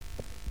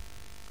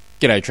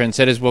G'day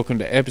trendsetters, welcome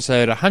to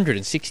episode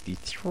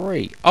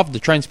 163 of the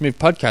Train Smooth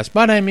podcast.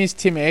 My name is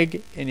Tim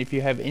Egg, and if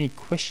you have any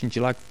questions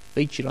you'd like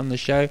featured on the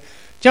show,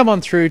 jump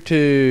on through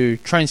to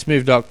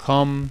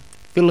trainsmooth.com,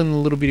 fill in a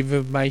little bit of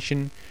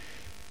information.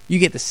 You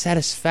get the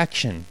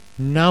satisfaction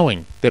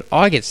knowing that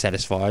I get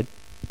satisfied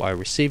by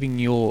receiving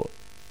your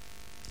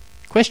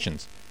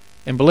questions.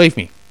 And believe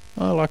me,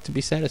 I like to be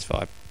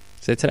satisfied.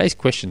 So today's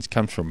questions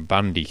comes from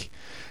Bundy.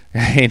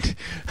 And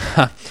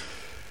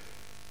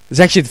it's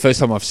actually the first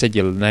time I've said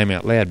your name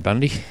out loud,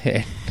 Bundy.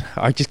 And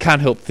I just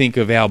can't help think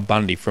of Al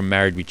Bundy from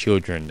Married with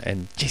Children.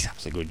 And geez, that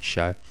was a good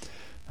show.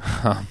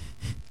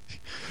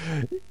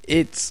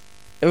 It's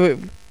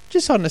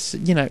just on this,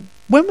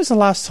 when was the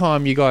last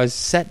time you guys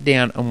sat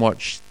down and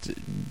watched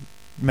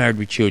Married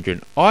with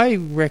Children? I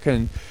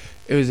reckon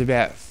it was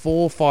about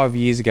 4 or 5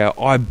 years ago.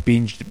 I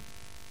binged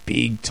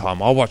big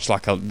time. I watched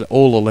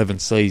all 11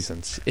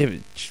 seasons. It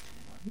was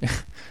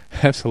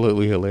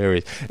absolutely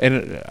hilarious.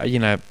 And,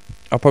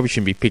 I probably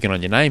shouldn't be picking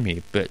on your name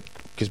here, but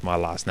because my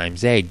last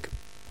name's Egg.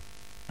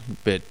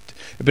 But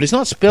it's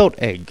not spelled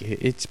Egg.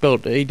 It's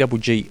spelled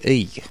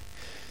E-double-G-E.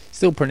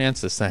 Still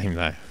pronounced the same,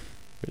 though.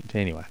 But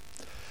anyway.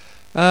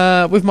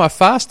 With my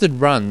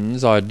fasted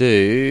runs I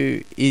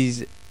do,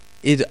 is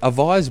it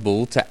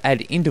advisable to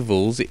add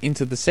intervals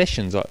into the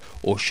sessions,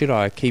 or should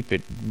I keep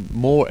it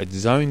more at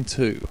zone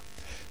 2?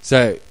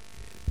 So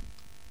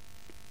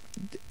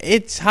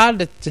it's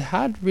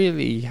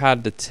really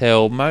hard to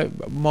tell.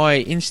 My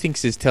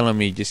instincts is telling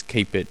me just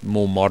keep it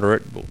more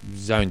moderate.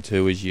 Zone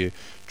 2 is you're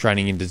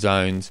training into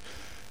zones.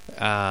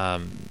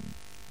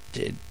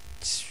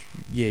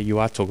 You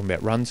are talking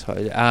about runs.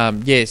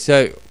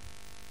 So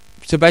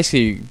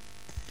basically,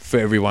 for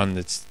everyone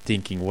that's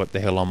thinking what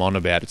the hell I'm on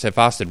about, so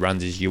fasted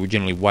runs is you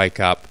generally wake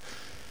up,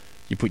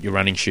 you put your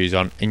running shoes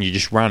on, and you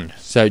just run.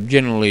 So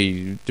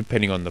generally,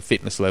 depending on the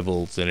fitness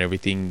levels and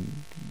everything,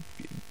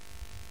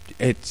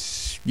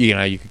 it's,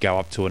 you could go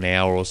up to an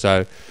hour or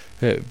so,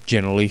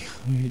 generally.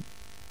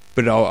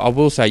 But I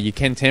will say you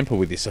can tamper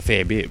with this a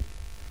fair bit.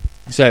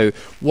 So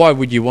why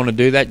would you want to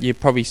do that? You're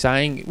probably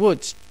saying, well,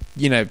 it's,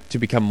 to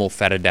become more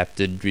fat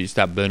adapted, you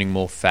start burning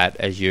more fat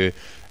as you're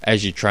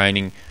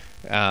training.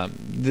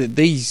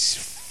 These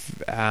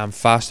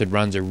fasted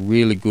runs are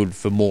really good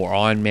for more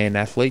Ironman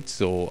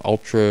athletes or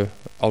ultra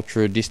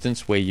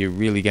distance, where you're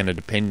really going to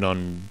depend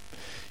on,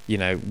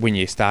 when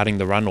you're starting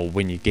the run or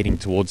when you're getting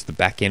towards the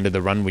back end of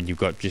the run, when you've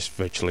got just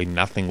virtually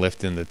nothing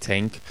left in the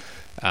tank.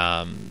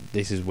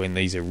 This is when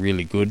these are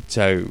really good.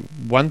 So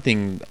one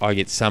thing I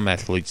get some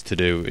athletes to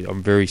do,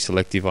 I'm very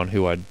selective on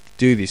who I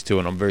do this to,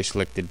 and I'm very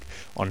selective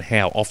on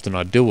how often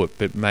I do it.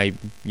 But maybe,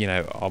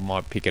 I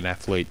might pick an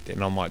athlete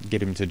and I might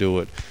get him to do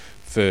it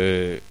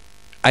for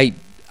eight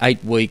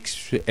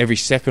weeks. Every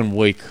second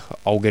week,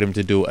 I'll get him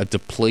to do a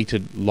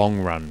depleted long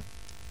run.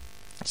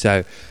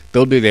 So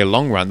they'll do their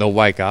long run. They'll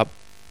wake up.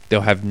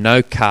 They'll have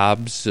no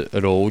carbs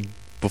at all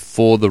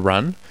before the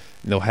run.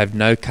 And they'll have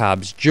no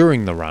carbs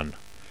during the run.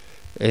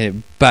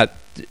 But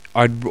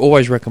I'd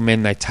always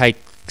recommend they take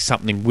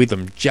something with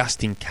them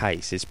just in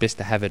case. It's best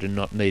to have it and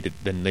not need it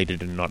than need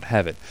it and not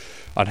have it.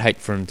 I'd hate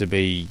for them to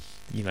be,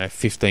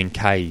 15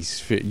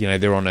 Ks.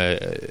 They're on a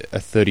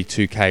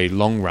 32K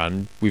long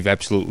run with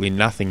absolutely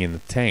nothing in the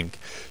tank.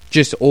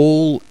 Just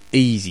all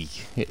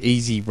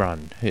easy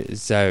run.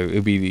 So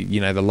it'll be,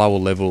 the lower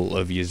level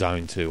of your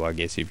zone 2, I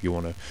guess, if you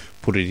want to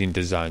put it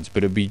into zones.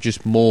 But it'll be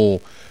just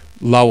more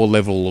lower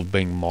level of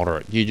being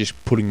moderate. You're just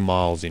putting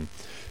miles in.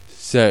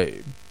 So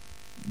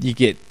you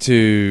get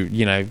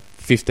to,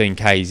 15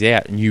 Ks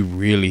out and you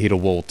really hit a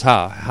wall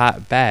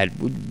bad.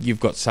 You've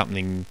got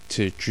something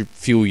to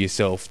fuel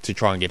yourself to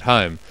try and get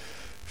home.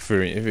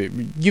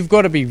 You've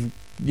got to be,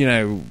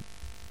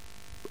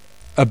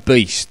 a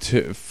beast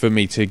for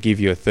me to give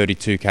you a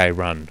 32K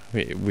run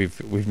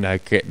with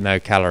no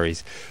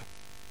calories.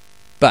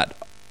 But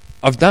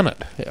I've done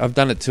it. I've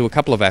done it to a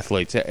couple of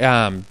athletes.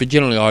 But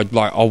generally,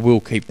 I will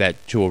keep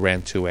that to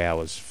around 2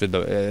 hours for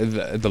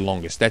the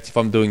longest. That's if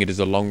I'm doing it as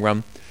a long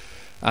run.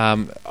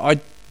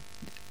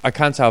 I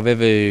can't say I've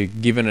ever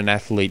given an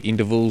athlete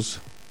intervals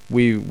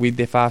with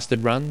their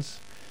fasted runs.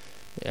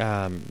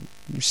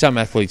 Some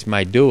athletes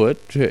may do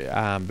it,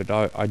 but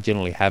I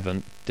generally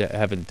haven't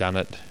done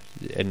it,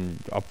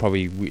 and I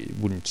probably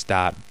wouldn't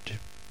start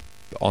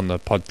on the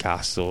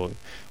podcast or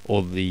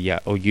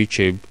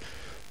YouTube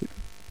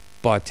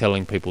by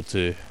telling people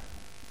to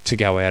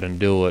go out and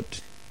do it.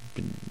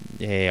 But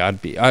yeah,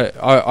 I'd be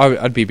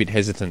a bit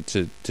hesitant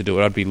to do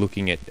it. I'd be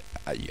looking at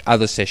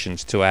other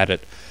sessions to add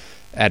it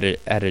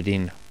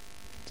in.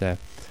 So,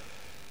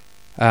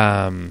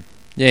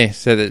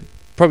 so that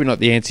probably not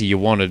the answer you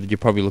wanted. You're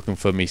probably looking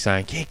for me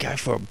saying, "Yeah, go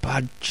for it,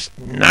 bud. Just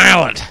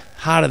nail it.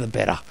 Harder the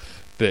better."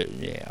 But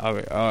yeah,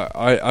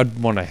 I'd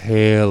want a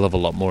hell of a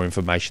lot more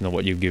information than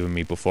what you've given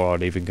me before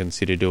I'd even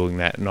consider doing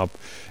that.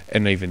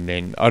 And even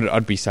then,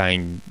 I'd be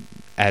saying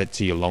add it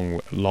to your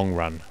long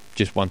run,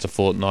 just once a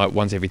fortnight,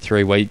 once every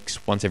 3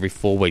 weeks, once every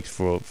 4 weeks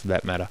for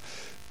that matter.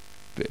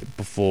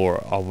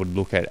 Before I would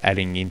look at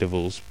adding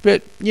intervals,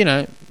 but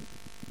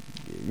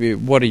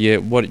what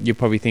you're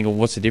probably thinking,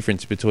 what's the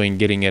difference between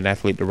getting an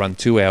athlete to run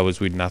 2 hours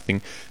with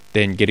nothing,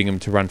 then getting them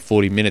to run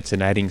 40 minutes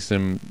and adding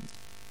some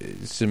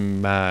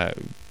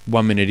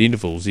 1 minute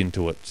intervals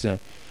into it? So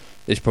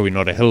there's probably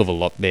not a hell of a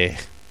lot there.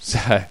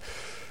 So,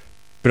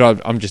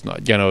 but I'm just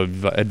not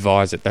going to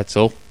advise it. That's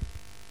all.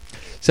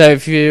 So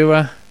if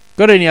you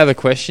got any other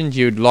questions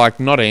you'd like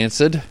not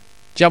answered,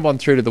 jump on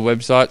through to the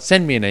website,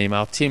 send me an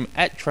email,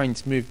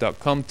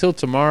 tim@trainsmooth.com. Till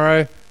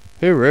tomorrow,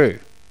 hooroo.